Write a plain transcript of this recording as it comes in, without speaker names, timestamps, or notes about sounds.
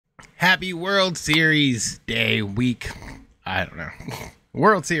Happy World Series Day week. I don't know.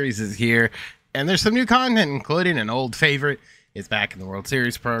 World Series is here, and there's some new content, including an old favorite is back in the World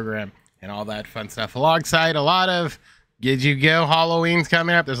Series program and all that fun stuff. Alongside a lot of Did You Go Halloween's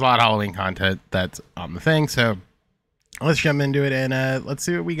coming up. There's a lot of Halloween content that's on the thing, so let's jump into it and let's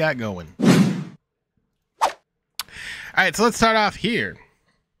see what we got going. All right, so let's start off here.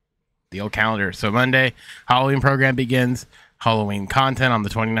 The old calendar. So Monday, Halloween program begins. Halloween content on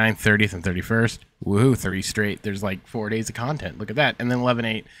the 29th, 30th, and 31st. Woohoo, 30 straight. There's like 4 days of content. Look at that. And then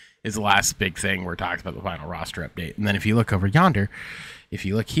 11/8 is the last big thing where it talks about the final roster update. And then if you look over yonder, if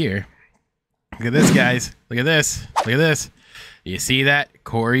you look here, look at this, guys. Look at this. Look at this. You see that?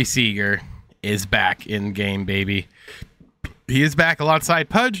 Corey Seager is back in game, baby. He is back alongside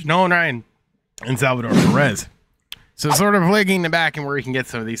Pudge, Nolan Ryan, and Salvador Perez. So sort of linking the back and where we can get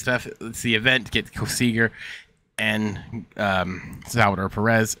some of these stuff. It's the event to get Seager and Salvador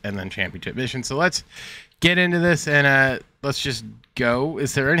Perez, and then championship mission. So let's get into this and let's just go.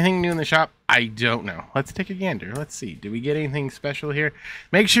 Is there anything new in the shop? I don't know. Let's take a gander. Let's see. Do we get anything special here?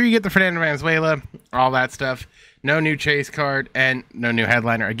 Make sure you get the Fernando Valenzuela, all that stuff. No new chase card and no new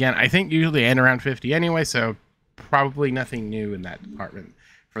headliner. Again, I think usually end around 50 anyway, so probably nothing new in that department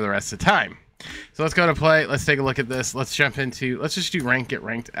for the rest of the time. So let's go to play. Let's take a look at this. Let's jump into, let's just do get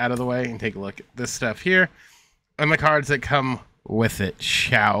ranked out of the way and take a look at this stuff here and the cards that come with it.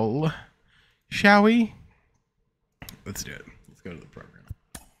 Shall we? Let's do it. Let's go to the program.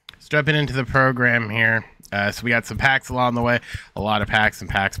 Let's jump into the program here. So we got some packs along the way. A lot of packs and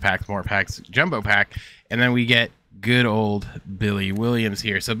packs, more packs, jumbo pack. And then we get good old Billy Williams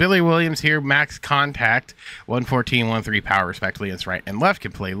here. So Billy Williams here, max contact, 114, 1-3 power respectively. It's right and left,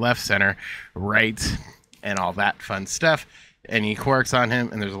 can play left, center, right, and all that fun stuff. Any quirks on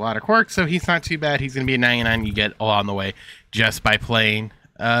him, and there's a lot of quirks, so he's not too bad. He's going to be a 99 you get along the way just by playing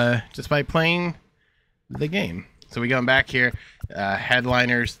the game. So we going back here,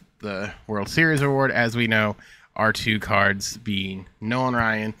 headliners, the World Series award, as we know, our two cards being Nolan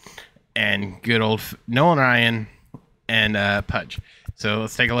Ryan and good old Nolan Ryan and Pudge. So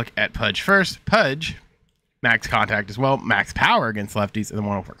let's take a look at Pudge first. Pudge, max contact as well, max power against lefties, and then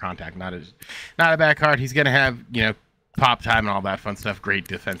 104 contact. Not a bad card. He's going to have, you know, pop time and all that fun stuff. Great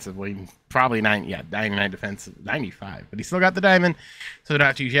defensively. Probably 99 defense, 95. But he still got the diamond, so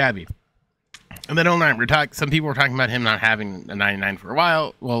not too shabby. And then 09, some people were talking about him not having a 99 for a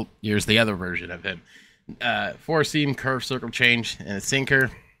while. Well, here's the other version of him. 4-seam, curve, circle change, and a sinker.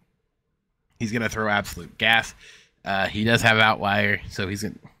 He's going to throw absolute gas. He does have outlier, so he's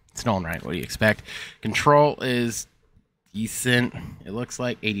going to... It's Nolan Ryan. What do you expect? Control is decent. It looks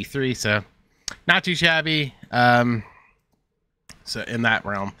like 83, so not too shabby. So in that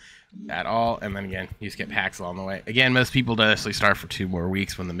realm at all. And then again, you just get packs along the way. Again, most people don't necessarily start for 2 more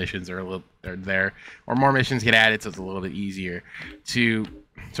weeks when the missions are there, or more missions get added, so it's a little bit easier to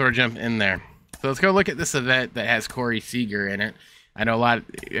sort of jump in there. So let's go look at this event that has Corey Seager in it. I know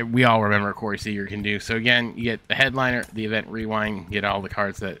we all remember Corey Seager can do. So again, you get the headliner, the event rewind, get all the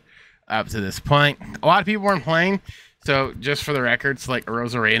cards that up to this point. A lot of people weren't playing. So just for the records, like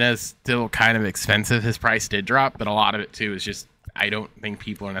Rosarena is still kind of expensive. His price did drop, but a lot of it too is just, I don't think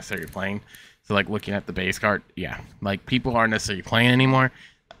people are necessarily playing. So like looking at the base card, yeah, like people aren't necessarily playing anymore.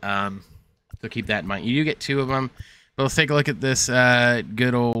 So keep that in mind. You do get 2 of them. But let's take a look at this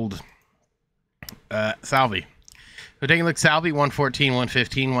good old Salvi. So taking a look, Salvi, 114,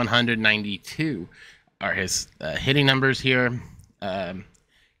 115, 192 are his hitting numbers here.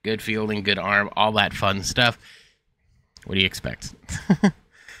 Good fielding, good arm, all that fun stuff. What do you expect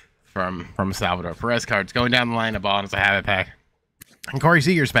from Salvador Perez cards? Going down the line, a ball as a habit pack. And Corey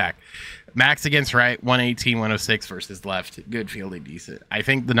Seager's back. Max against right, 118, 106 versus left. Good fielding, decent. I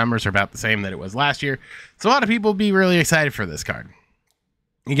think the numbers are about the same that it was last year. So a lot of people will be really excited for this card.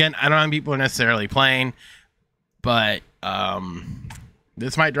 Again, I don't know if people are necessarily playing, but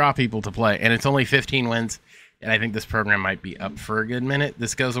this might draw people to play. And it's only 15 wins. And I think this program might be up for a good minute.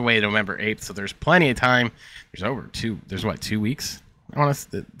 This goes away November 8th, so there's plenty of time. There's what, 2 weeks?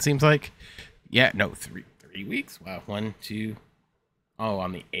 Honestly, it seems like. Yeah, no, 3 weeks. Wow, 1, 2. Oh,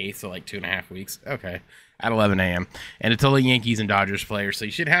 on the 8th, so like 2.5 weeks. Okay, at 11 a.m. And it's only Yankees and Dodgers players, so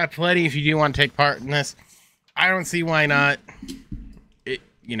you should have plenty if you do want to take part in this. I don't see why not. It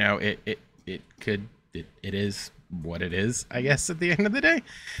is what it is, I guess, at the end of the day.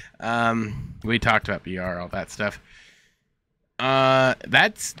 We talked about BR, all that stuff.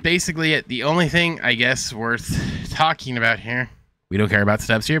 That's basically it. The only thing, I guess, worth talking about here, we don't care about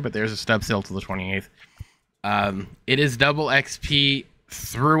stubs here, but there's a stub still till the 28th. It is double XP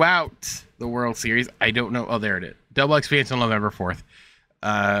throughout the World Series. I don't know. Oh, there it is. Double XP until November 4th.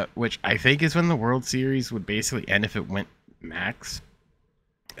 which I think is when the World Series would basically end if it went max.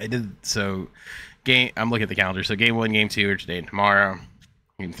 I did so. I'm looking at the calendar. So game 1, game 2 are today and tomorrow.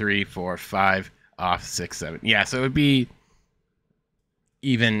 Game 3, 4, 5 off 6, 7. Yeah, so it would be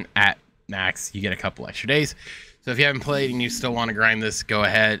even at max. You get a couple extra days. So if you haven't played and you still want to grind this, go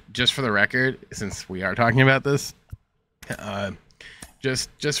ahead. Just for the record, since we are talking about this,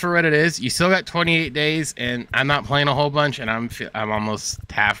 just for what it is, you still got 28 days, and I'm not playing a whole bunch, and I'm almost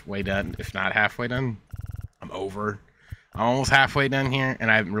halfway done, if not halfway done. I'm almost halfway done here, and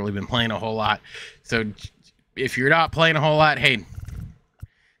I haven't really been playing a whole lot. So if you're not playing a whole lot, hey,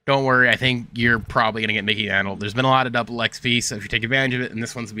 don't worry. I think you're probably going to get Mickey Mantle. There's been a lot of double XP, so if you take advantage of it, and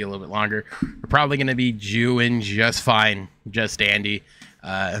this one's going to be a little bit longer, you're probably going to be doing just fine, just dandy.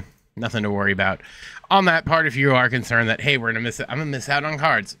 Nothing to worry about on that part. If you are concerned that, hey, I'm going to miss out on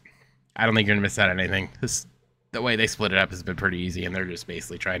cards, I don't think you're going to miss out on anything. The way they split it up has been pretty easy, and they're just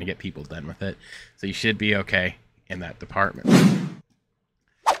basically trying to get people done with it. So you should be okay in that department.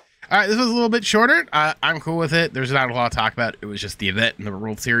 All right, this was a little bit shorter. I'm cool with it. There's not a lot to talk about. It was just the event and the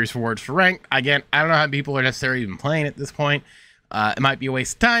World Series rewards for rank. Again, I don't know how people are necessarily even playing at this point. It might be a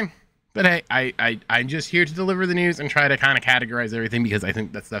waste of time, but hey, I'm just here to deliver the news and try to kind of categorize everything, because I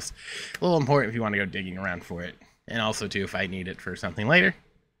think that stuff's a little important if you want to go digging around for it, and also too if I need it for something later.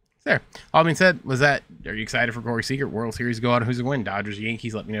 There. All being said, are you excited for Corey Seager? World Series go on. Who's going to win? Dodgers,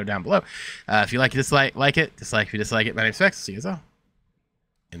 Yankees? Let me know down below. If you like it, dislike it. Dislike if you dislike it. My name's Specs. See you all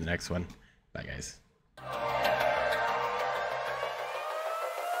in the next one. Bye, guys.